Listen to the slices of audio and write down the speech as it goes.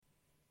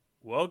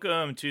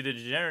Welcome to the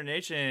Degenerate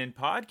Nation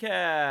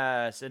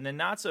podcast and the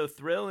not so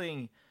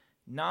thrilling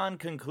non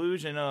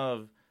conclusion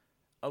of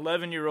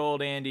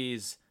 11-year-old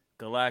Andy's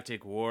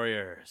Galactic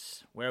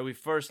Warriors, where we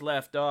first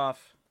left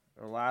off,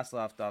 or last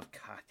left off.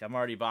 God, I'm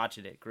already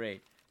botching it.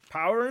 Great.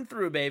 Powering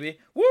through, baby.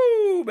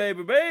 Woo,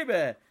 baby,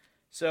 baby.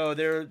 So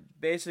they're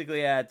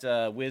basically at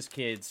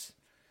WizKid's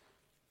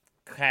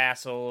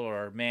castle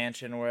or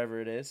mansion or wherever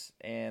it is,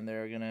 and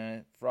they're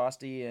gonna,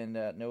 Frosty and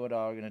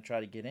Know-It-All are gonna try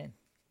to get in,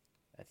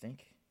 I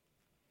think.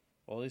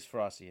 Well, at least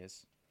Frosty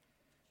is.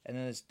 And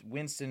then this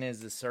Winston is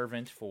the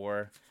servant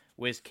for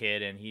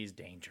WizKid, and he's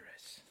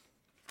dangerous.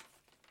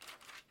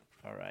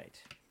 All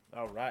right.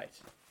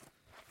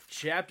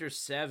 Chapter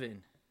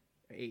 7.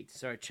 8.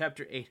 Sorry,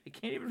 Chapter 8. I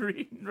can't even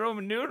read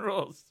Roman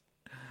numerals.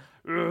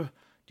 Ugh.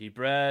 Deep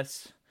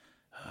breaths.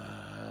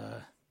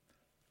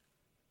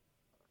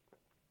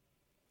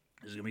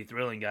 This is going to be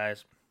thrilling,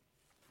 guys.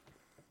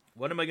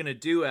 What am I going to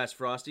do? Asked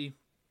Frosty.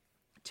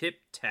 Tip,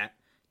 tap,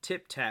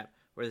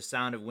 were the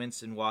sound of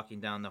Winston walking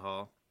down the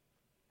hall.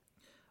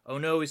 Oh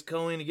no, he's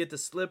going to get the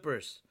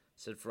slippers,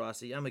 said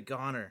Frosty. I'm a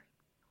goner.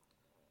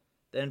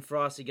 Then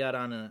Frosty got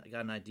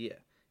an idea.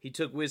 He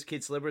took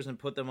WizKid's slippers and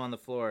put them on the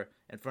floor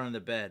in front of the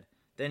bed.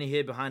 Then he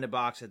hid behind a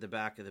box at the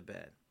back of the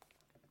bed.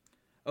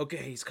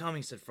 Okay, he's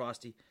coming, said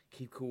Frosty.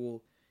 Keep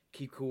cool.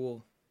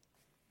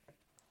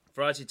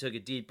 Frosty took a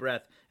deep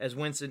breath as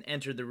Winston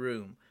entered the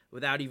room.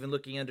 Without even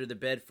looking under the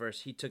bed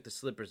first, he took the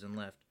slippers and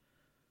left.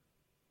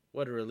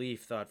 What a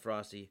relief, thought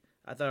Frosty.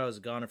 I thought I was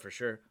a goner for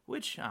sure,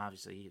 which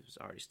obviously he was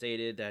already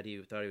stated that he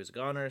thought he was a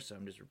goner, so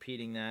I'm just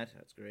repeating that.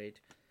 That's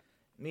great.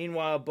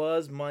 Meanwhile,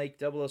 Buzz, Mike,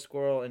 Double O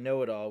Squirrel, and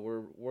Know-It-All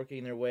were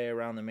working their way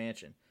around the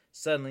mansion.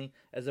 Suddenly,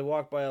 as they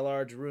walked by a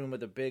large room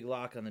with a big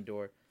lock on the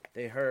door,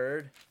 they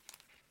heard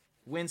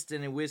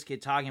Winston and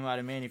WizKid talking about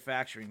a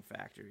manufacturing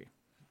factory.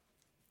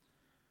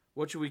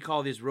 What should we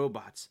call these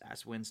robots?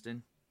 Asked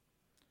Winston.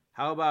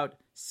 How about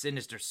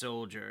sinister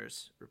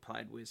soldiers?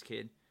 Replied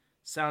WizKid.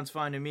 Sounds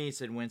fine to me,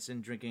 said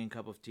Winston, drinking a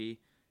cup of tea.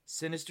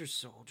 Sinister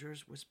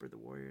soldiers? Whispered the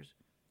warriors.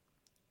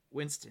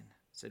 Winston,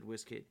 said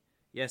WizKid.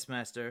 Yes,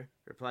 master,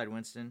 replied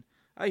Winston.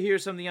 I hear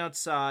something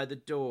outside the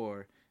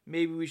door.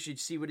 Maybe we should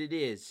see what it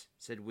is,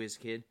 said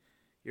WizKid.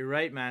 You're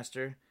right,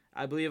 master.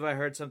 I believe I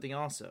heard something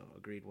also,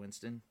 agreed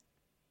Winston.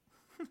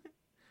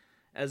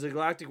 As the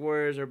Galactic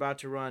Warriors are about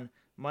to run,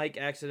 Mike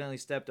accidentally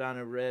stepped on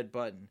a red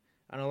button.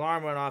 An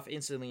alarm went off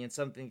instantly and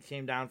something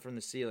came down from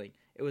the ceiling.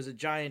 It was a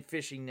giant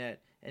fishing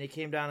net, and it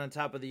came down on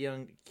top of the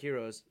young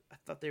heroes. I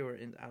thought they were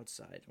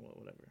outside. Well,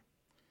 whatever.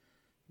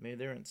 Maybe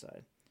they're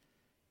inside.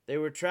 They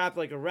were trapped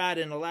like a rat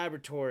in a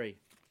laboratory.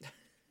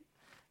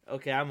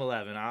 Okay, I'm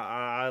 11.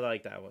 I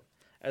like that one.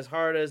 As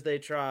hard as they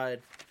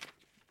tried,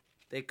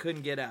 they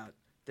couldn't get out.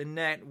 The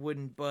net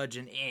wouldn't budge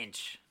an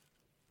inch.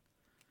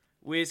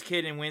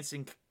 WizKid and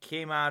Winston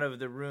came out of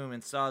the room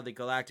and saw the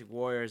Galactic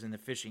Warriors in the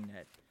fishing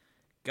net.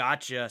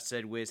 Gotcha,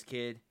 said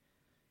WizKid.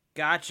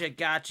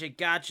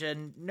 Gotcha.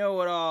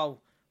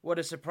 Know-It-All. What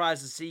a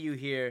surprise to see you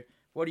here.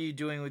 What are you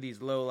doing with these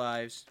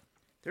lowlives?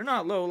 They're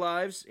not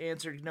lowlives,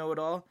 answered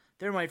Know-It-All.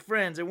 They're my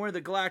friends, and we're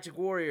the Galactic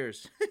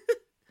Warriors.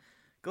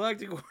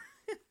 Galactic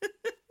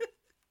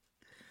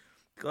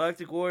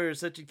Warriors,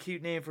 such a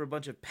cute name for a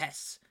bunch of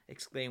pests,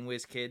 exclaimed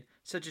WizKid.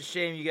 Such a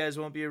shame you guys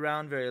won't be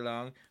around very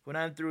long. When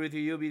I'm through with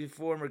you, you'll be the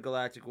former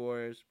Galactic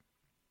Warriors.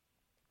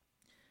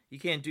 You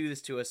can't do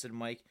this to us, said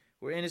Mike.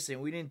 We're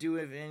innocent. We didn't do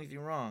anything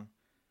wrong.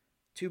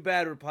 Too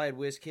bad, replied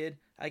WizKid.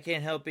 I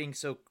can't help being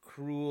so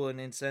cruel and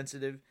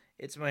insensitive.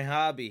 It's my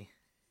hobby.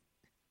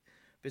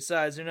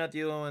 Besides, they're not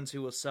the only ones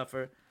who will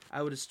suffer.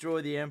 I will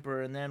destroy the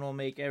Emperor, and then I'll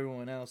make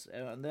everyone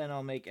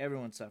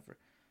suffer.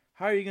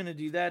 How are you going to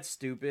do that,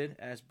 stupid?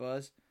 Asked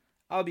Buzz.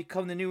 I'll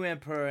become the new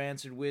Emperor,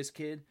 answered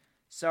WizKid.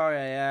 Sorry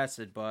I asked,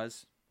 said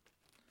Buzz.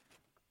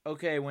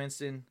 Okay,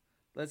 Winston.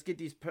 Let's get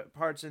these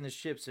parts in the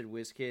ship, said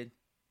WizKid.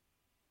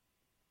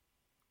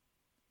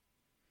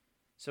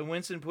 So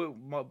Winston put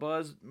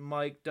Buzz,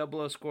 Mike,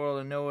 Double O Squirrel,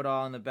 and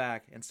Know-It-All in the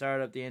back and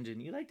started up the engine.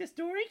 You like the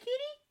story,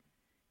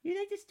 kitty? You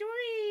like the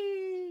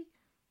story?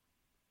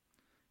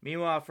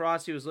 Meanwhile,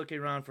 Frosty was looking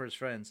around for his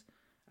friends.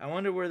 I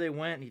wonder where they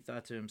went, he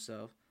thought to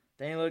himself.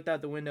 Then he looked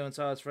out the window and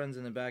saw his friends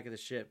in the back of the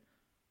ship.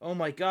 Oh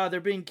my God, they're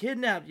being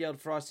kidnapped,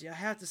 yelled Frosty. I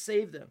have to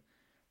save them.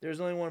 There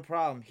was only one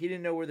problem. He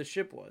didn't know where the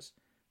ship was.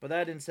 But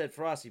that didn't set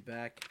Frosty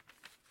back.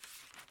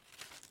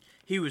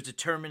 He was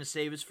determined to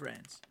save his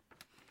friends.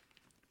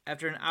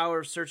 After an hour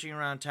of searching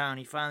around town,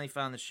 he finally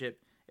found the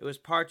ship. It was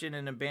parked in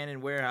an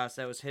abandoned warehouse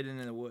that was hidden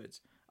in the woods.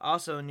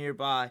 Also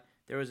nearby,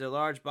 there was a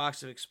large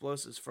box of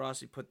explosives.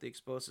 Frosty put the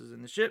explosives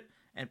in the ship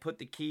and put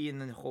the key in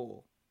the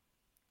hole.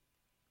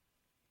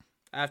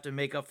 I have to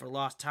make up for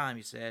lost time,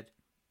 he said.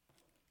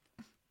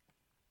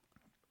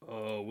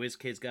 Oh,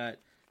 WizKid's got...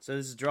 So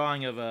this is a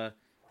drawing of a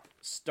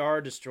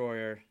Star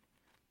Destroyer.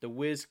 The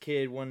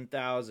WizKid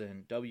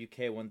 1000.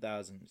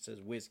 WK1000. It says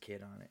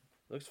WizKid on it.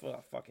 Looks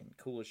fucking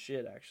cool as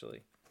shit,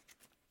 actually.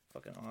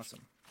 Fucking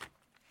awesome.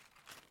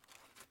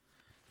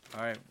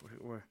 Alright,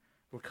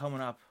 we're coming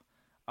up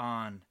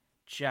on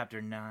Chapter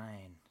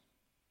 9.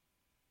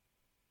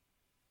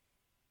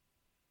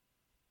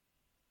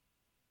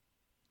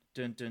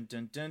 Dun dun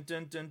dun dun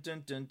dun dun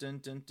dun dun dun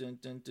dun dun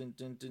dun dun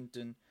dun dun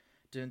dun.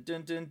 Dun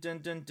dun dun dun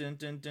dun dun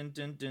dun dun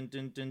dun dun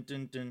dun dun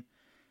dun dun.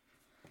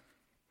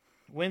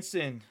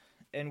 Winston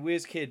and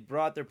WizKid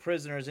brought their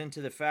prisoners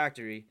into the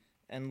factory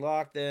and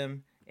locked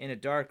them in a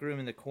dark room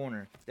in the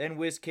corner. Then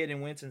WizKid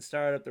and Winston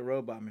started up the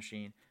robot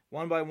machine.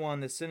 One by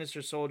one, the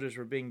sinister soldiers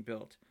were being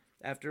built.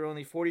 After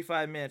only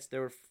 45 minutes,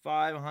 there were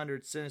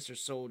 500 sinister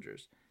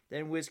soldiers.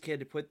 Then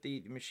WizKid put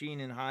the machine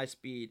in high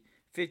speed.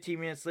 15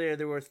 minutes later,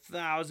 there were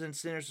 1,000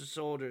 sinister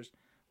soldiers.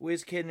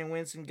 WizKid and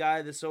Winston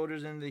guided the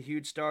soldiers into the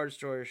huge Star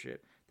Destroyer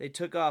ship. They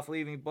took off,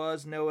 leaving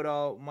Buzz,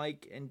 Know-It-All,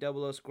 Mike, and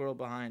Double O Squirrel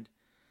behind.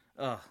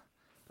 Ugh.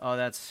 Oh,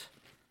 that's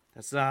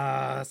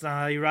not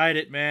how you write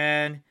it,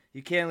 man.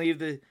 You can't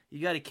leave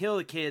you gotta kill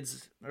the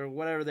kids, or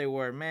whatever they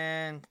were,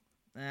 man.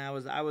 I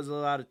was a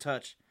little out of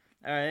touch.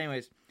 Alright,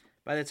 anyways.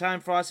 By the time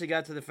Frosty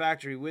got to the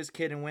factory,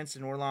 WizKid and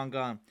Winston were long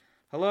gone.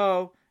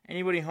 Hello?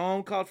 Anybody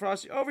home? Called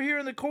Frosty. Over here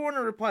in the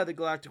corner, replied the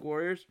Galactic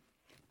Warriors.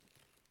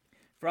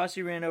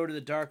 Frosty ran over to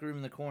the dark room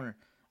in the corner.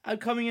 I'm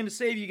coming in to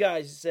save you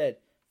guys, he said.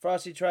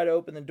 Frosty tried to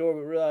open the door,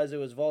 but realized it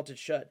was vaulted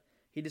shut.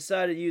 He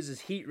decided to use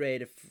his heat ray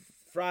to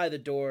fry the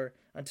door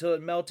until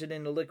it melted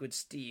into liquid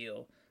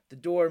steel. The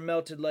door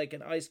melted like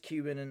an ice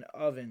cube in an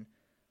oven.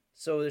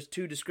 So there's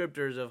two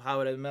descriptors of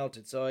how it had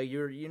melted. So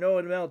you know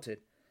it melted.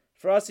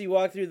 Frosty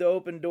walked through the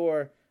open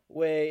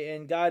doorway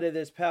and guided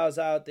his pals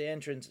out the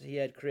entrance he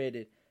had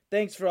created.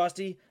 Thanks,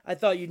 Frosty. I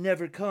thought you'd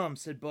never come,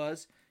 said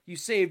Buzz. You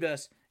saved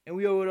us, and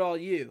we owe it all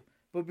to you.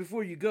 But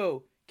before you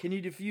go, can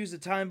you defuse the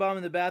time bomb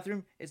in the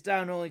bathroom? It's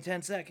down to only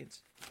 10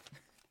 seconds.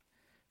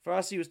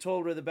 Frosty was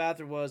told where the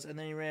bathroom was, and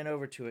then he ran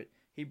over to it.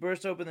 He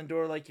burst open the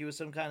door like he was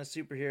some kind of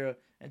superhero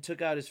and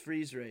took out his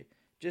freeze ray.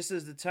 Just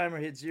as the timer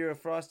hit 0,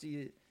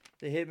 Frosty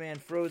the Hitman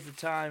froze the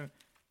time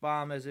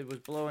bomb as it was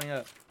blowing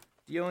up.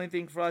 The only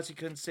thing Frosty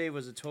couldn't save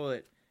was a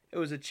toilet. It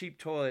was a cheap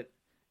toilet.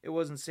 It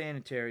wasn't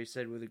sanitary, he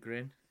said with a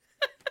grin.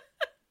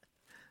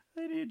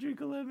 I need to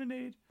drink a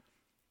lemonade.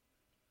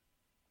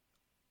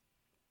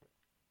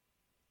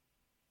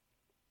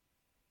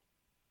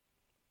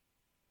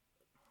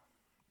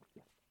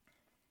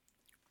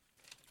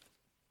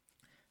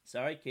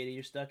 Sorry, Katie,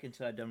 you're stuck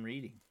until I'm done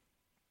reading.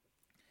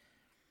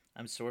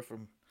 I'm sore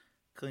from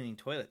cleaning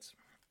toilets.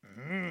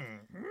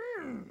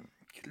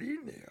 Clean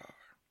they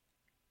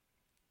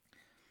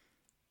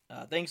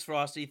are. Thanks,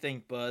 Frosty.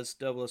 Thank Buzz,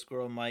 Double O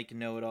Squirrel, Mike, and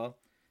Know-It-All.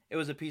 It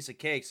was a piece of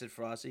cake, said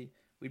Frosty.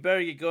 We'd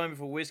better get going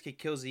before WizKid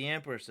kills the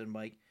Emperor, said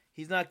Mike.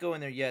 He's not going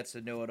there yet,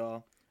 said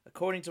Know-It-All.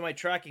 According to my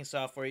tracking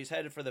software, he's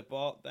headed for the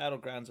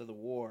battlegrounds of the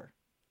war.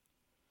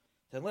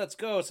 Then let's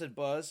go, said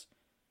Buzz.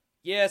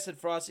 Yeah, said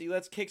Frosty,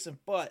 let's kick some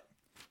butt.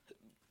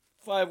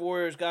 5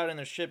 warriors got in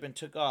their ship and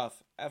took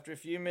off. After a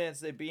few minutes,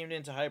 they beamed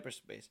into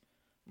hyperspace.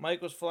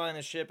 Mike was flying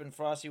the ship and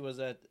Frosty was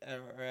at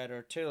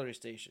artillery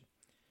station.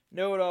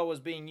 Know-It-All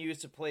was being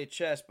used to play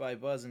chess by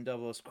Buzz and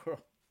Double O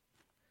Squirrel.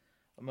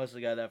 I must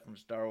have got that from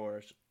Star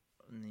Wars.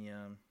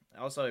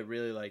 Also, I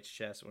really liked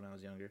chess when I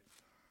was younger.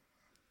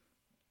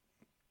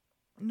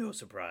 No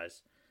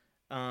surprise.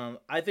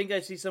 I think I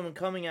see someone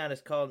coming at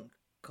us,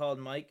 called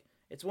Mike.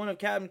 It's one of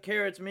Captain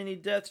Carrot's mini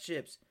death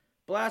ships.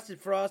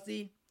 Blasted,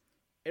 Frosty.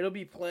 It'll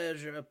be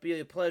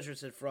a pleasure,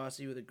 said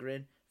Frosty with a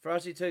grin.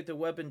 Frosty took the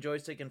weapon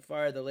joystick and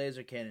fired the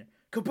laser cannon.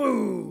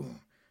 Kaboom!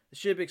 The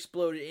ship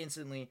exploded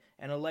instantly,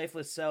 and a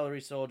lifeless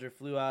celery soldier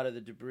flew out of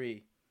the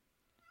debris.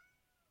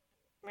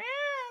 Meow,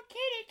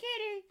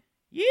 kitty.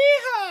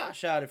 Yeehaw!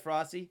 Shouted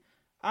Frosty.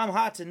 I'm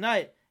hot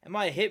tonight. Am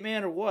I a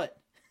hitman or what?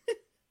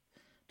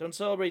 Don't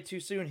celebrate too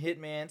soon,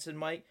 Hitman, said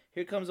Mike.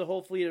 Here comes a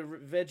whole fleet of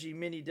veggie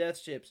mini death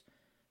ships.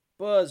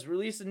 Buzz,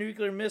 release the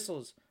nuclear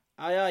missiles.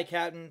 Aye, aye,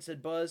 Captain,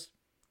 said Buzz.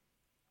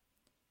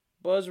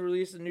 Buzz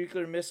released the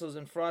nuclear missiles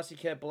and Frosty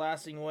kept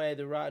blasting away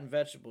the rotten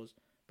vegetables.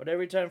 But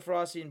every time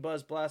Frosty and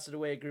Buzz blasted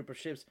away a group of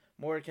ships,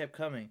 more kept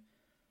coming.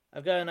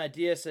 I've got an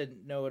idea,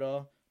 said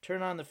Know-It-All.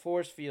 Turn on the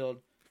force field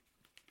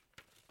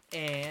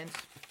and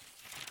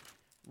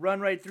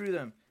run right through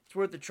them. It's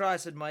worth a try,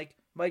 said Mike.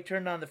 Mike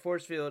turned on the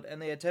force field and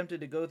they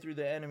attempted to go through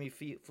the enemy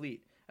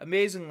fleet.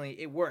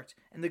 Amazingly, it worked,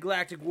 and the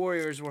Galactic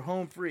Warriors were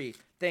home free,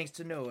 thanks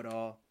to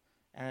Know-It-All.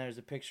 And there's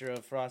a picture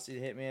of Frosty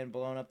the Hitman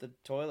blowing up the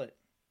toilet.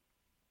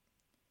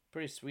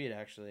 Pretty sweet,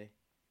 actually.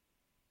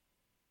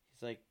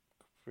 He's like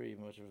pretty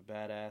much of a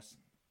badass.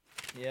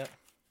 Yep.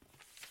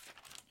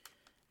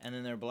 And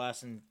then they're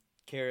blasting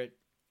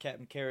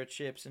Captain Carrot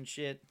ships and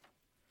shit.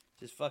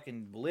 Just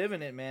fucking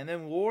living it, man.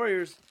 Them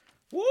warriors.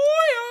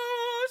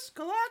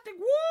 Galactic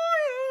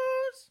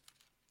Warriors!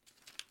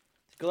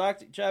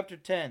 Galactic Chapter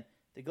 10.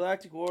 The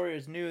Galactic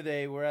Warriors knew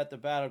they were at the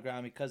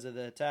battleground because of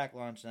the attack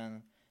launched on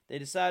them. They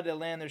decided to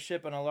land their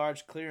ship on a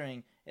large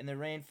clearing in the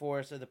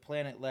rainforest of the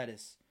planet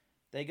Lettuce.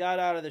 They got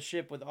out of the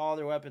ship with all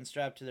their weapons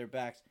strapped to their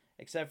backs,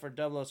 except for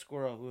Double O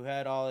Squirrel, who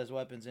had all his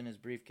weapons in his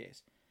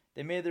briefcase.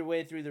 They made their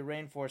way through the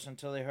rainforest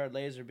until they heard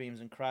laser beams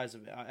and cries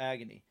of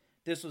agony.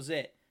 This was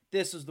it.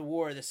 This was the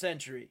war of the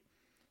century.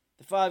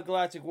 The 5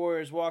 Galactic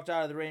Warriors walked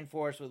out of the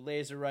rainforest with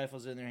laser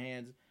rifles in their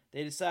hands.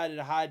 They decided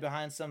to hide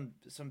behind some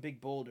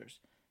big boulders.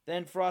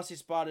 Then Frosty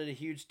spotted a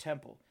huge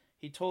temple.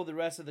 he told the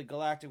rest of the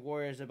galactic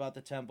warriors about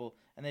the temple,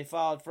 and they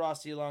followed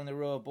Frosty along the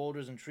row of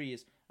boulders and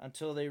trees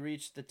until they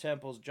reached the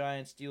temple's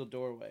giant steel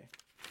doorway.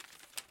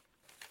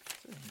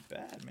 This isn't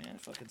bad, man.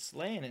 Fucking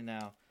slaying it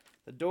now.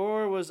 The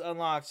door was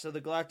unlocked, so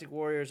the galactic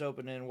warriors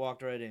opened it and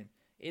walked right in.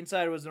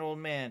 Inside was an old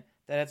man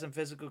that had some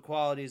physical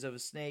qualities of a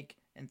snake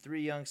and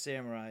 3 young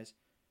samurais.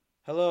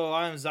 "Hello,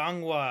 I am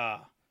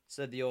Zangwa,"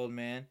 said the old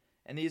man,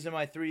 "and these are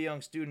my 3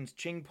 young students,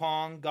 Ching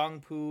Pong, Gong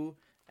Pu,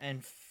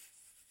 and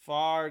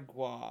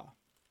Fargua."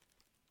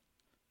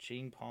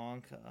 Ching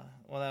Pong.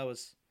 I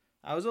was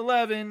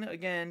 11.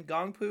 Again,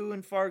 Gong Pu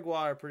and Fargua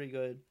are pretty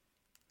good.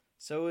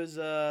 So is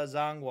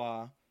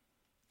Zangwa.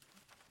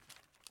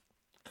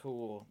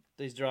 Cool.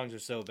 These drawings are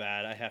so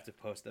bad. I have to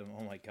post them.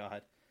 Oh my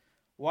god.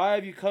 "Why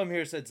have you come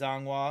here?" said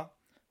Zangwa.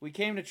 "We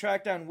came to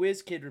track down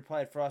WizKid,"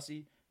 replied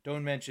Frosty.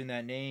 "Don't mention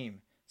that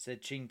name,"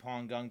 said Ching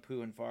Pong, Gong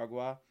Pu, and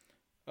Fargua.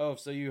 "Oh,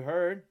 so you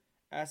heard?"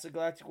 asked the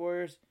Galactic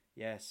Warriors.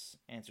 "Yes,"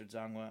 answered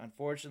Zangwa.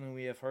 "Unfortunately,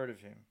 we have heard of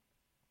him."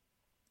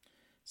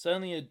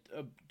 Suddenly,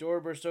 a door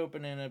burst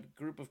open and a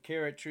group of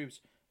Carrot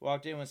troops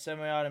walked in with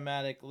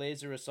semi-automatic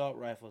laser assault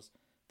rifles.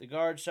 The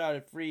guards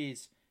shouted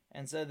 "freeze"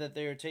 and said that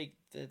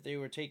they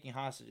were taking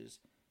hostages.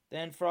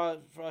 Then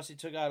Frosty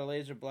took out a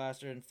laser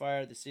blaster and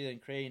fired at the ceiling,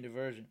 creating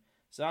diversion.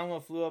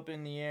 Zangwa flew up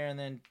in the air and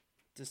then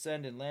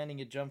descended,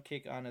 landing a jump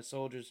kick on a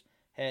soldier's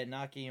head,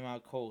 knocking him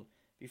out cold.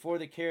 Before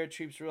the Carrot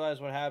troops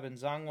realized what happened,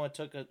 Zangwa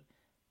took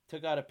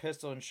out a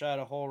pistol and shot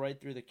a hole right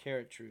through the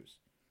Carrot troops.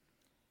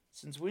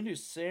 "Since when do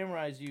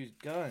samurais use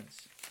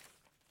guns?"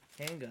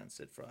 "Handguns,"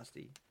 said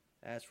Frosty.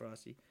 Asked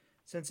Frosty.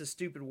 "Since the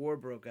stupid war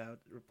broke out,"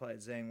 replied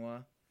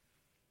Zangwa.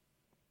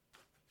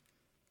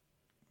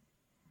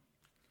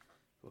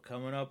 We're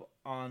coming up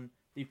on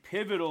the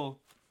pivotal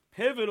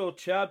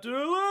chapter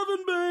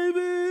 11,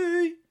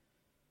 baby!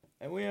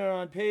 And we are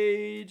on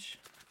page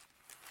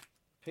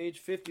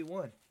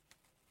 51.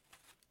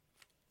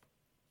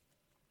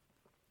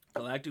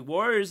 Galactic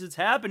Warriors, it's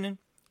happening.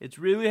 It's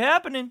really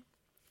happening.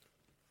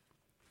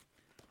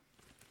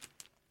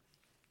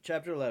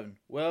 Chapter 11.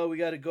 "Well, we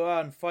gotta go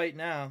out and fight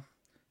now,"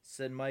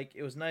 said Mike.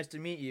 "It was nice to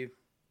meet you."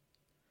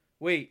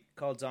 "Wait,"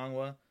 called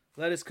Zangwa.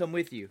 "Let us come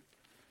with you."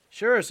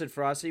 "Sure," said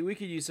Frosty. "We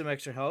could use some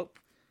extra help."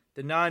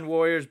 The 9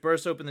 warriors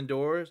burst open the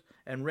doors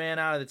and ran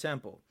out of the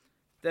temple.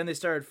 Then they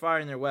started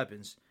firing their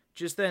weapons.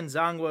 Just then,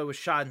 Zangwa was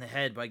shot in the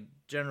head by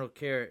General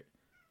Carrot,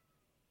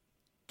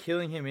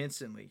 killing him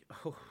instantly.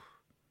 "Oh.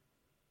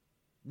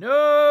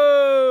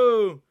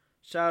 No!"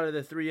 shouted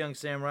the 3 young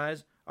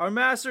samurais. "Our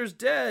master's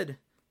dead!"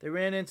 They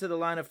ran into the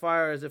line of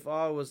fire as if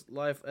all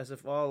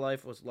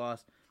life was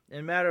lost. In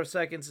a matter of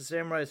seconds, the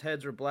samurais'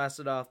 heads were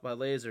blasted off by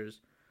lasers,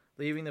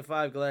 leaving the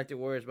 5 galactic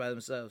warriors by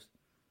themselves.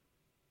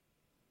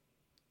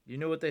 "You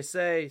know what they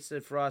say,"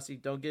 said Frosty.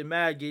 "Don't get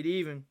mad, get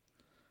even."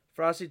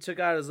 Frosty took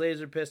out his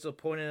laser pistol,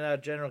 pointed it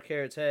at General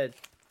Carrot's head.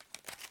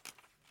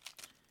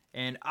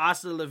 And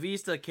 "Hasta la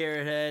vista,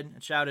 Carrot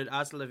Head," shouted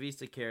 "Hasta la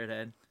vista, Carrot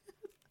Head."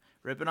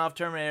 Ripping off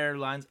Terminator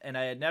lines, and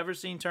I had never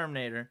seen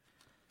Terminator.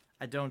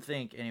 I don't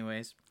think,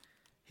 anyways.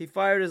 He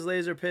fired his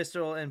laser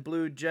pistol and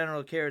blew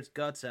General Carrot's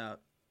guts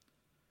out.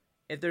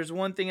 "If there's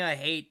one thing I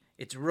hate,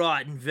 it's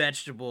rotten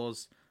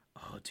vegetables."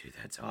 Oh, dude,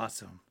 that's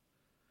awesome.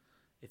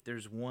 "If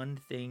there's one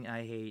thing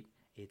I hate,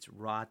 it's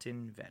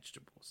rotten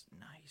vegetables."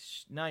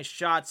 Nice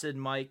shot, said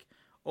Mike.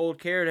 Old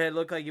Carrot Head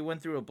looked like he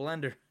went through a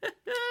blender.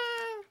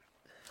 Oh,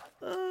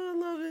 I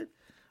love it.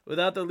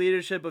 Without the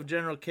leadership of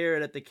General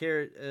Carrot, the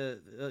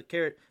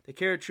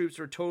Carrot troops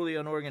were totally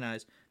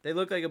unorganized. They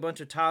looked like a bunch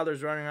of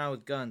toddlers running around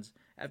with guns.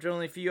 After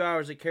only a few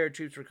hours, the Carrot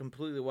troops were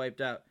completely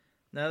wiped out.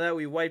 "Now that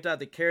we wiped out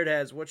the Carrot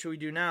Heads, what should we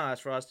do now?"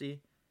 asked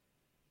Frosty.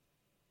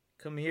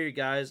 "Come here,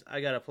 guys.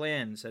 I got a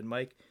plan," said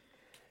Mike.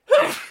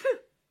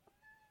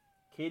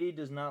 Kitty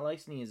does not like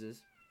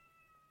sneezes.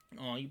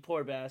 Oh, you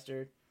poor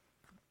bastard.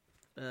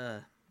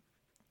 Come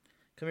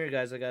here,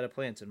 guys. I got a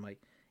plan, said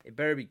Mike. "It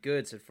better be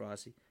good," said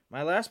Frosty.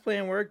 "My last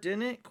plan worked,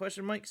 didn't it?"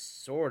 questioned Mike.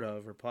 "Sort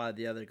of," replied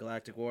the other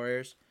Galactic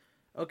Warriors.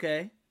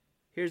 "Okay,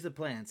 here's the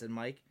plan," said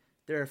Mike.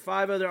 "There are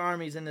 5 other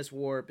armies in this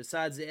war,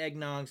 besides the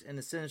Eggnogs and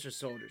the Sinister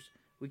Soldiers.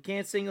 We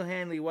can't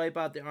single-handedly wipe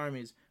out the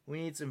armies.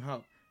 We need some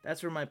help.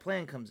 That's where my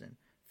plan comes in.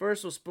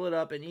 First, we'll split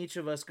up, and each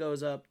of us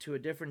goes up to a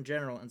different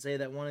general and say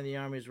that one of the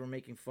armies were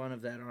making fun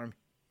of that army."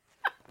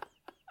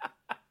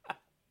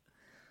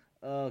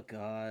 Oh,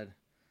 God.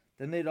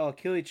 Then they'd all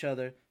kill each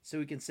other, so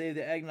we can save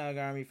the Eggnog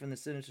army from the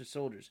Sinister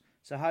Soldiers.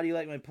 So how do you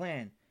like my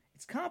plan?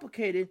 "It's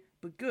complicated,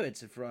 but good,"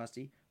 said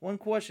Frosty. "One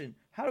question.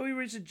 How do we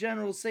reach the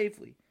general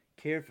safely?"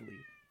 "Carefully.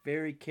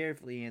 Very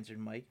carefully," answered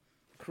Mike.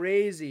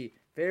 "Crazy.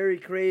 Very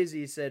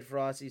crazy," said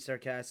Frosty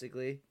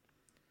sarcastically.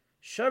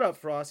 "Shut up,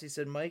 Frosty,"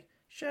 said Mike.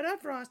 "Shut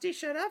up, Frosty.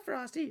 Shut up,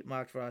 Frosty,"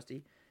 mocked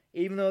Frosty.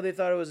 Even though they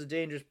thought it was a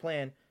dangerous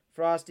plan,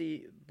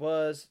 Frosty,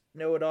 Buzz,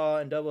 Know-It-All,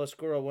 and Double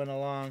Squirrel went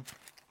along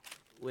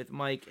with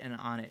Mike and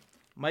on it.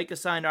 Mike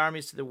assigned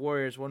armies to the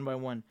warriors one by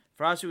one.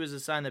 Frosty was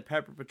assigned the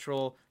Pepper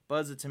Patrol,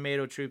 Buzz the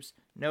Tomato Troops,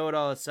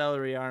 Know-It-All the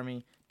Celery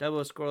Army,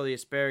 Double Squirrel the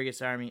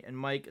Asparagus Army, and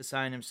Mike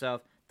assigned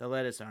himself the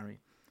Lettuce Army.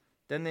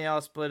 Then they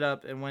all split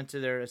up and went to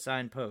their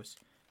assigned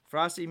posts.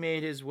 Frosty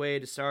made his way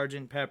to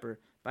Sergeant Pepper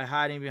by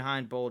hiding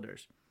behind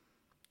boulders.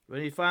 When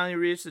he finally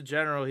reached the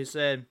general, he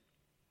said,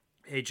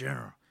 "Hey,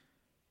 General,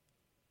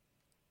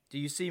 do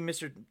you see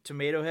Mr.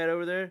 Tomato Head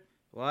over there?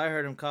 Well, I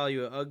heard him call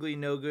you a ugly,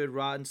 no-good,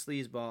 rotten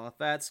sleazeball, a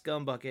fat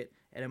scumbucket,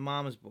 and a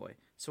mama's boy.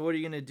 So what are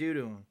you going to do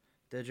to him?"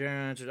 The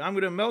general answered, "I'm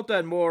going to melt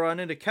that moron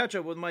into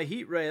ketchup with my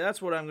heat ray.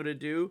 That's what I'm going to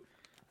do."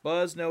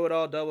 Buzz,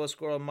 Know-It-All, Double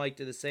Squirrel, and Mike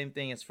did the same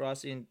thing as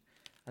Frosty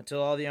until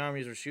all the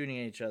armies were shooting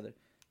at each other.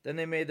 Then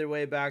they made their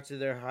way back to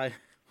their high...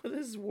 What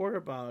is this war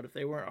about if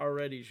they weren't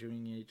already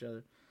shooting at each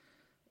other?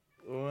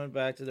 Went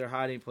back to their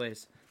hiding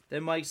place.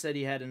 Then Mike said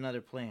he had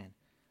another plan.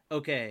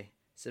 "Okay,"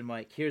 said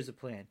Mike, "here's the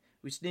plan.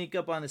 We sneak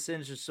up on the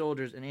sinister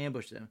soldiers and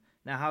ambush them.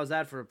 Now, how's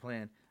that for a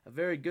plan?" "A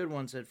very good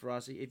one," said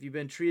Frosty, "if you've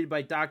been treated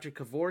by Dr.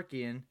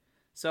 Kevorkian."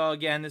 So,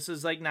 again, this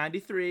is like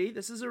 93.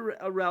 This is a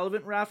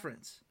relevant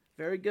reference.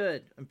 Very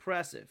good.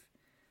 Impressive.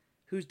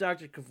 "Who's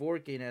Dr.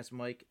 Kevorkian?" asked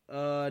Mike.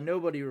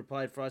 Nobody,"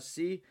 replied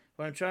Frosty. "See,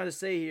 what I'm trying to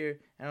say here,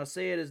 and I'll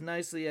say it as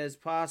nicely as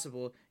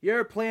possible.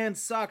 Your plan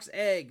sucks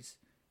eggs."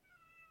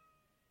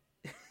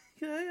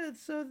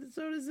 So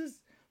does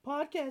this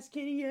podcast,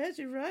 Kitty. Yes,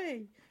 you're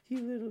right,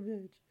 you little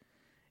bitch.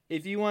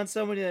 "If you want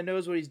somebody that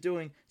knows what he's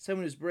doing,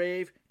 someone who's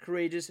brave,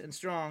 courageous, and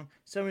strong,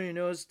 someone who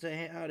knows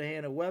how to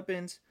handle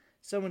weapons,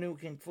 someone who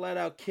can flat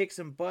out kick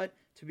some butt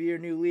to be your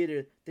new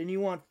leader, then you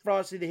want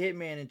Frosty the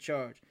Hitman in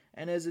charge.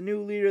 And as the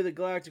new leader of the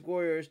Galactic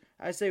Warriors,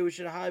 I say we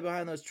should hide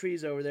behind those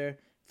trees over there,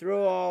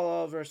 throw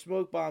all of our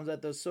smoke bombs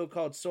at those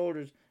so-called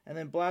soldiers, and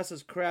then blast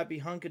those crappy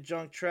hunk of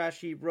junk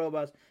trash heap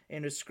robots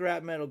into a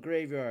scrap metal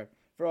graveyard.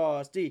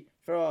 Frosty,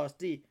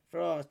 Frosty,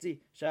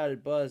 Frosty,"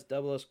 shouted Buzz,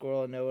 Double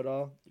Squirrel, and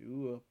Know-It-All.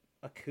 Ooh,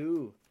 a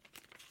coup.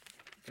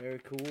 Very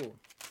cool.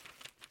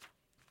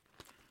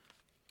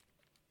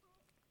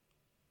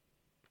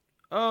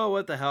 "Oh,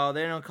 what the hell?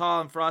 They don't call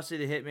him Frosty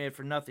the Hitman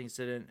for nothing,"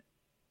 said an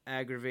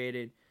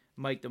aggravated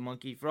Mike the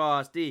Monkey.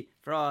 "Frosty,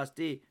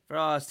 Frosty,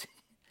 Frosty."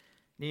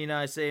 "Need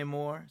I say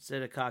more?"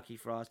 said a cocky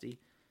Frosty.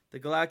 The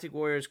Galactic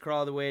Warriors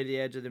crawled away to the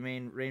edge of the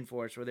main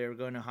rainforest where they were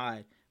going to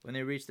hide. When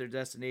they reached their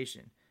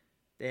destination,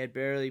 they had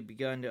barely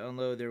begun to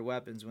unload their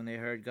weapons when they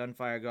heard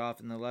gunfire go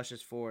off in the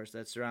luscious forest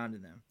that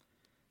surrounded them.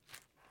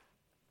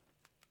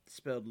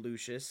 Spelled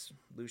Lucius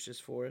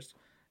Forest.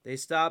 They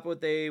stopped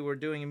what they were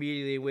doing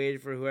immediately and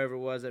waited for whoever it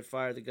was that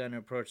fired the gun to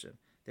approach them.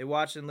 They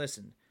watched and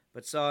listened,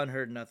 but saw and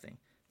heard nothing.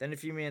 Then a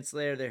few minutes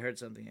later, they heard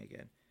something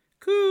again.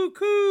 "Coo,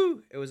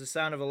 coo!" It was the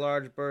sound of a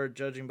large bird,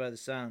 judging by the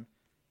sound.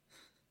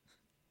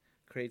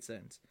 Great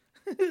sentence.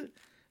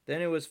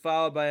 Then it was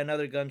followed by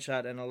another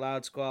gunshot and a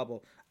loud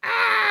squabble.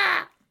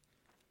 "Ah!"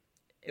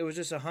 It was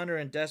just a hunter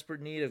in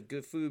desperate need of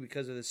good food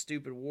because of the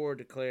stupid war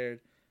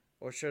declared,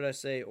 or should I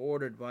say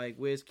ordered by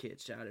WizKid,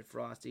 shouted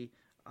Frosty,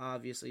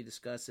 obviously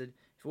disgusted.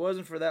 "If it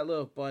wasn't for that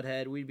little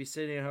butthead, we'd be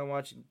sitting at home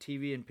watching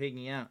TV and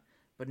pigging out.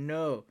 But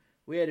no,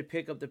 we had to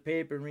pick up the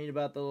paper and read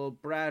about the little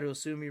brat who'll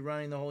soon be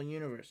running the whole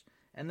universe.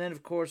 And then,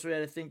 of course, we had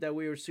to think that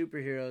we were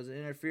superheroes and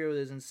interfere with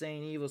his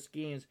insane evil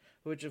schemes,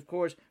 which, of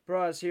course,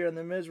 brought us here on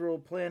the miserable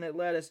planet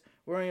Lettuce,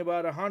 worrying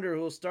about a hunter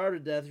who'll starve to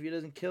death if he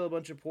doesn't kill a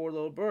bunch of poor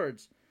little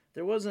birds.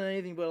 There wasn't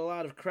anything but a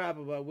lot of crap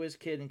about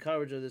WizKid and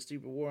coverage of this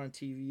stupid war on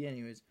TV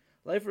anyways.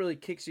 Life really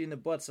kicks you in the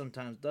butt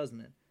sometimes,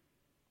 doesn't it?"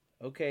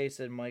 "Okay,"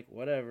 said Mike,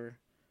 "whatever."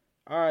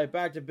 "All right,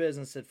 back to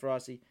business," said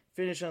Frosty.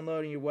 "Finish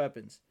unloading your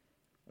weapons."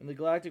 When the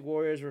Galactic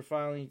Warriors were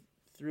finally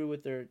through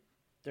with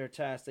their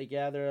task, they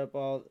gathered up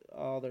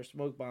all their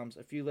smoke bombs,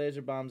 a few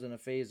laser bombs, and a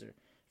phaser.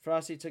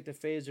 Frosty took the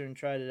phaser and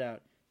tried it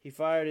out. He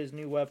fired his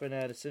new weapon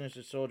at a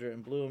sinister soldier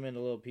and blew him into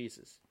little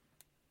pieces.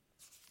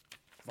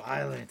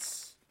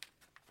 Violence.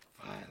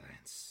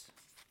 Violence.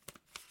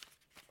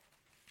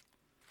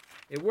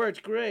 It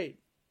worked great.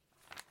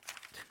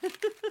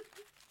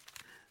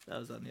 That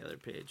was on the other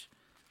page.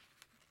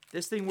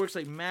 "This thing works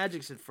like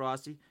magic," said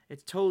Frosty.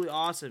 "It's totally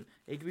awesome.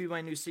 It could be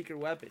my new secret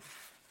weapon."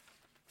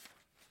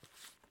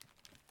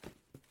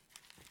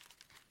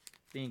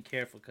 Being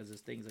careful because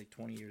this thing's like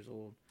 20 years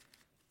old.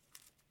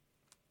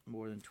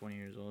 More than 20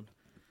 years old.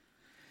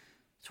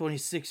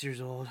 26 years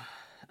old.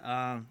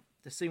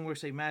 "This thing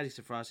works like magic,"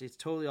 said Frosty. "It's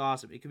totally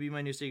awesome. It could be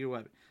my new secret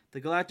weapon." The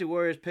Galactic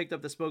Warriors picked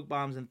up the smoke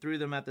bombs and threw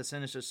them at the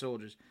sinister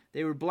soldiers.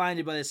 They were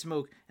blinded by the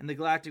smoke, and the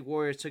Galactic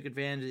Warriors took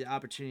advantage of the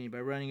opportunity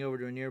by running over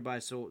to a nearby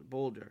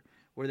boulder,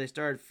 where they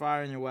started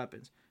firing their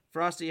weapons.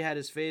 Frosty had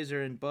his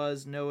phaser, and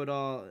Buzz,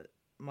 Know-It-All,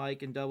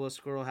 Mike, and Double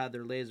Squirrel had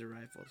their laser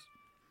rifles.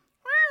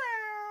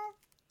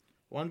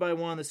 One by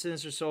one, the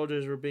sinister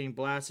soldiers were being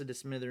blasted to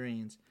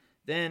smithereens.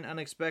 Then,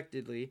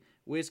 unexpectedly,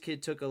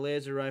 WizKid took a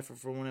laser rifle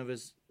from one of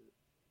his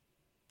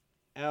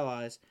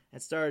allies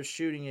and started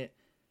shooting it.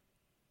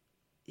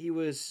 He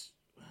was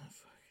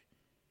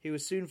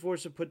soon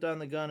forced to put down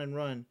the gun and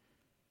run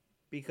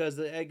because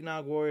the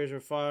Eggnog Warriors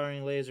were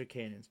firing laser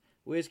cannons.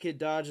 WizKid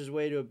dodged his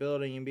way to a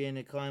building and began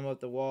to climb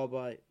up the wall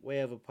by way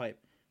of a pipe.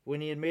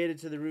 When he had made it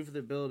to the roof of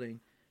the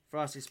building,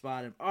 Frosty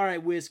spotted him. "All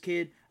right,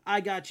 WizKid,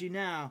 I got you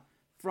now."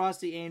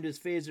 Frosty aimed his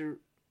phaser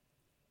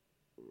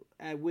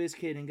at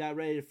WizKid and got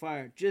ready to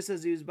fire. Just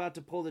as he was about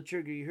to pull the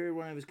trigger, he heard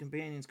one of his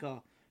companions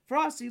call,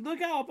 "Frosty,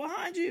 look out,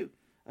 behind you!"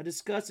 A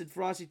disgusted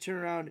Frosty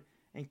turned around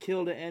and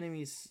killed an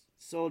enemy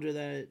soldier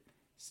that had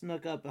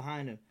snuck up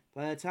behind him.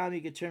 By the time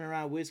he could turn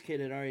around, WizKid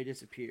had already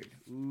disappeared.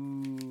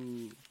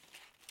 Ooh.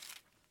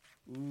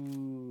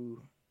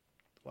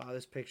 Wow,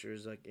 this picture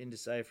is like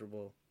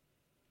indecipherable.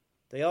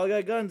 They all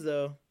got guns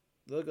though.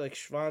 They look like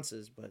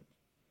schwanzes, but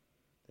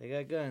they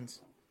got guns.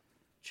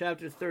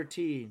 Chapter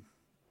 13.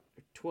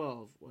 Or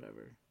 12,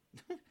 whatever.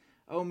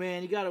 Oh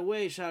man, he got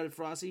away, shouted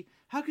Frosty.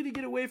 How could he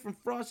get away from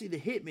Frosty the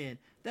Hitman?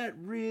 That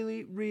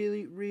really,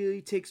 really,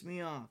 really ticks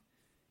me off.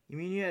 You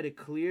mean you had a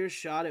clear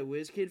shot at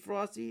WizKid,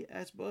 Frosty?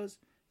 Asked Buzz.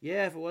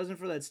 Yeah, if it wasn't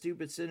for that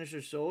stupid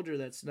sinister soldier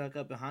that snuck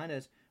up behind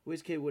us,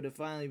 WizKid would have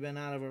finally been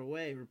out of our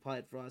way,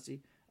 replied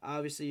Frosty,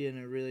 obviously in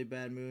a really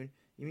bad mood.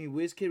 You mean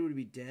WizKid would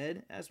be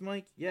dead? Asked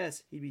Mike.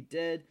 Yes, he'd be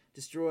dead,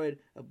 destroyed,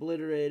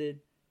 obliterated,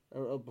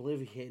 or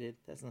obliviated.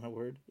 That's not a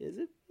word, is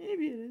it?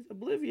 Maybe it is.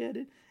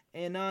 Obliviated,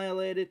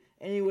 annihilated.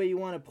 Any way you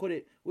want to put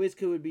it,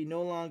 WizKid would be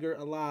no longer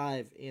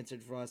alive,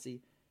 answered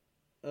Frosty.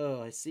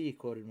 Oh, I see,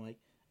 quoted Mike.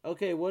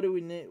 Okay, what do we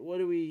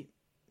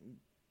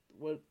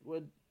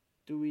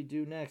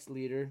do next,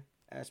 leader?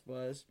 Asked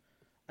Buzz.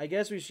 I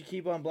guess we should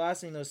keep on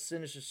blasting those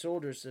sinister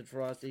soldiers, said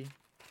Frosty.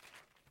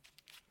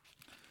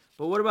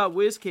 But what about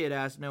WizKid?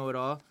 Asked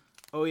Know-It-All.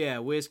 Oh yeah,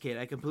 WizKid.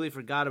 I completely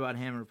forgot about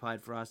him,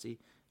 replied Frosty.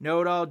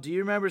 Know-It-All, do you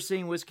remember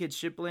seeing WizKid's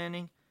ship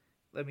landing?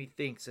 Let me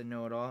think, said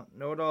Know-It-All.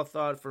 Know-It-All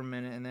thought for a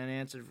minute and then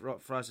answered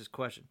Frosty's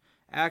question.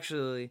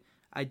 Actually,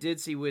 I did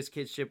see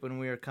WizKid's ship when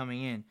we were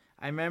coming in.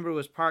 I remember it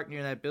was parked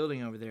near that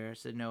building over there,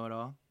 said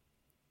Know-It-All,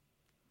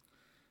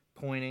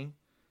 pointing.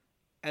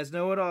 As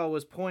Know-It-All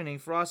was pointing,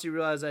 Frosty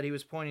realized that he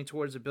was pointing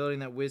towards the building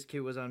that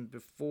WizKid was on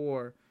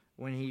before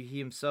when he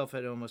himself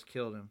had almost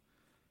killed him.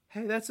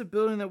 Hey, that's the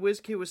building that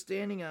WizKid was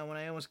standing on when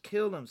I almost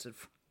killed him, said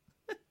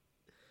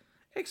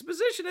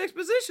Exposition,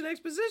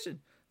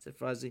 said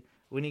Frosty.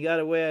 When he got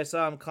away, I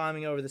saw him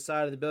climbing over the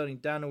side of the building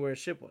down to where his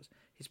ship was.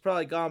 He's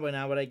probably gone by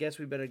now, but I guess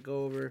we better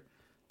go over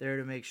there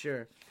to make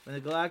sure. When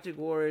the Galactic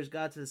Warriors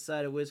got to the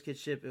side of WizKid's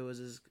ship, it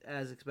was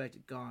as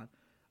expected gone.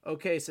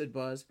 Okay, said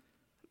Buzz.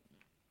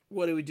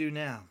 What do we do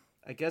now?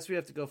 I guess we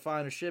have to go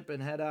find our ship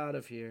and head out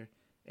of here,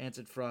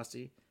 answered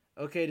Frosty.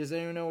 Okay, does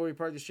anyone know where we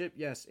parked the ship?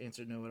 Yes,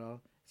 answered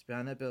Know-It-All. It's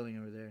behind that building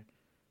over there.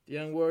 The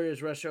young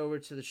warriors rushed over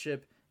to the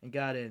ship and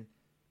got in.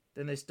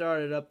 Then they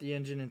started up the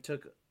engine and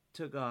took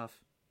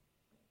off.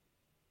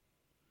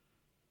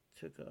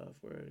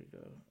 Where did it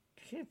go?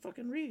 I can't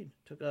fucking read.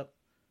 Took up.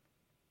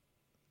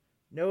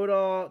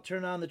 Know-It-All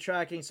turned on the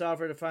tracking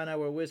software to find out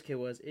where WizKid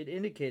was. It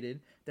indicated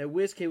that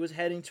WizKid was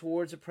heading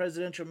towards the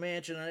presidential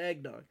mansion on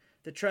Eggnog.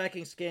 The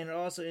tracking scanner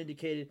also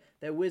indicated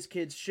that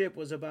WizKid's ship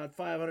was about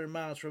 500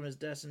 miles from his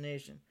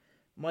destination.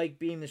 Mike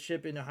beamed the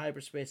ship into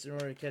hyperspace in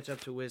order to catch up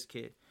to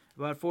WizKid.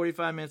 About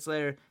 45 minutes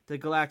later, the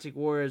Galactic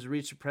Warriors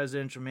reached the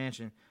presidential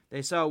mansion.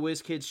 They saw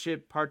WizKid's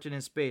ship parked in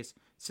space.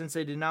 Since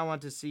they did not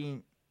want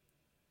to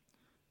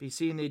be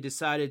seen, they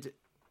decided to...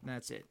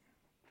 That's it.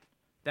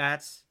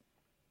 That's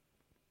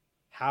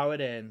how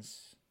it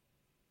ends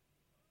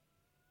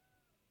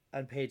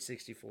on page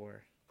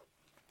 64.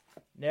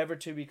 Never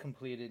to be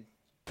completed.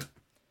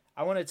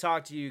 I want to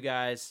talk to you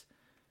guys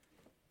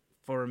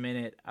for a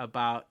minute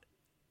about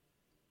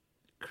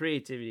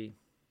creativity.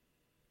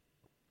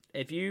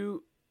 If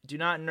you do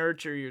not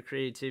nurture your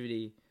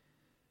creativity,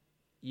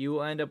 you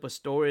will end up with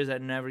stories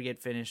that never get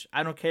finished.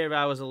 I don't care if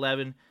I was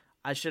 11.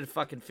 I should have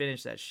fucking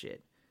finished that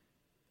shit.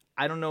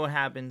 I don't know what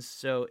happens.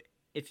 So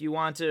if you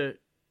want to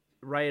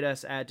write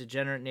us at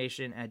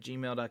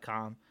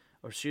degeneratenation@gmail.com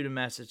or shoot a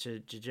message to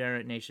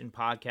Degenerate Nation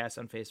Podcast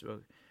on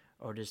Facebook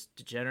or just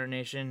Degenerate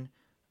Nation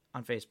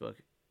on Facebook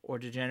or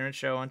Degenerate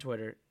Show on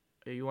Twitter.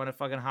 Or you want to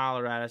fucking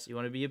holler at us. You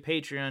want to be a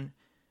Patreon,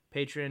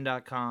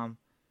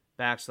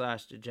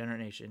 patreon.com/Degenerate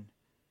Nation.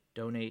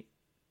 Donate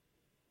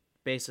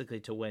basically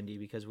to Wendy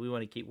because we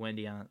want to keep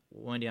Wendy on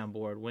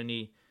board.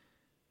 Wendy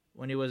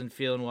wasn't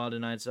feeling well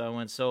tonight, so I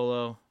went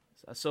solo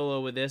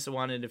with this. I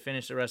wanted to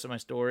finish the rest of my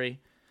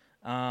story.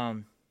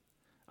 I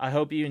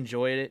hope you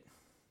enjoyed it.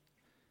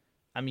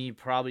 I mean, you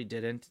probably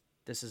didn't.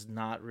 This is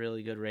not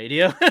really good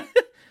radio.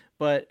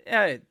 But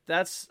yeah,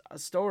 that's a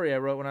story I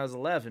wrote when I was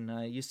 11.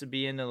 I used to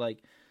be into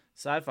like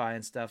sci-fi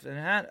and stuff, and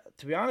it had,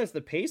 to be honest, the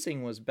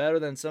pacing was better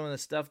than some of the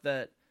stuff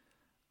that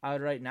I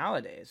would write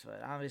nowadays.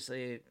 But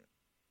obviously, it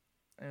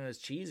was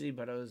cheesy.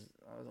 But I was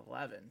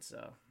 11,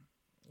 so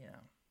you know,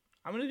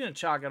 I'm just gonna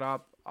chalk it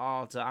up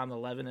all to I'm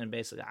 11, and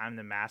basically I'm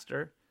the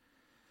master.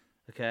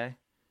 Okay,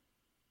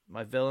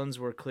 my villains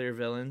were clear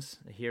villains.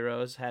 The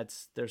heroes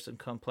there's some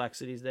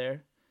complexities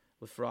there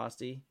with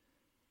Frosty.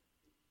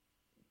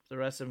 The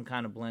rest of them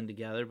kind of blend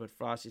together, but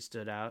Frosty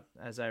stood out,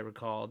 as I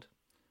recalled.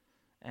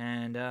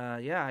 And,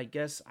 yeah, I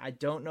guess I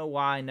don't know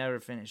why I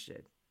never finished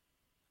it.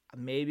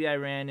 Maybe I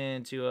ran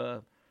into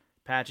a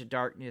patch of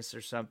darkness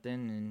or something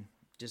and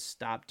just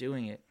stopped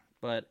doing it.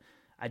 But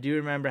I do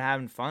remember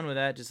having fun with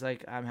that, just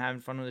like I'm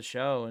having fun with the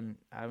show. And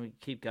I would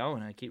keep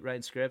going. I keep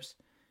writing scripts,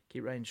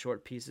 keep writing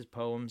short pieces,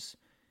 poems,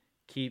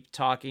 keep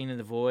talking to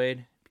the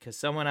void, because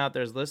someone out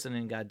there is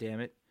listening,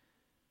 goddammit.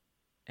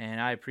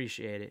 And I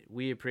appreciate it.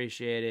 We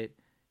appreciate it.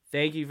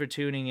 Thank you for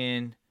tuning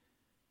in.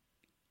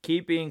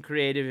 Keep being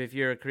creative if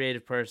you're a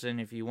creative person.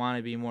 If you want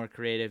to be more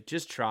creative,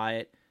 just try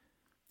it.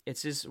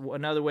 It's just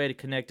another way to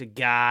connect to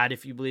God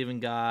if you believe in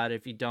God.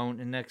 If you don't,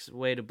 the next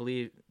way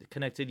to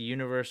connect to the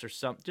universe or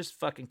something. Just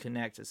fucking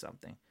connect to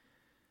something.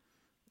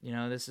 We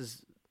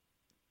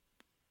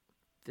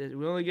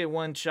only get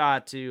one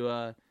shot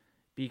to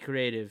be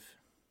creative.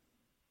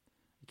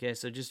 Okay,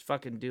 so just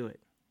fucking do it.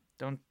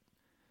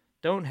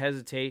 Don't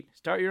hesitate.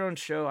 Start your own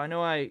show. I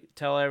know I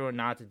tell everyone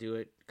not to do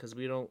it because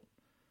we don't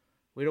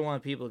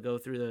want people to go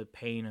through the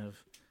pain of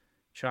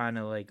trying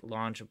to like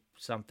launch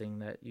something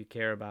that you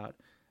care about,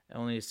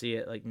 only to see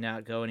it like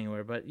not go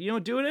anywhere. But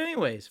do it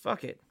anyways.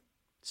 Fuck it.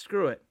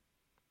 Screw it.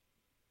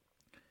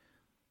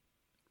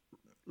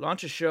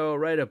 Launch a show,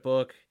 write a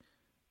book,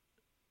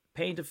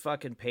 paint a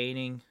fucking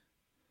painting,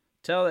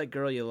 tell that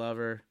girl you love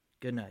her.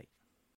 Good night.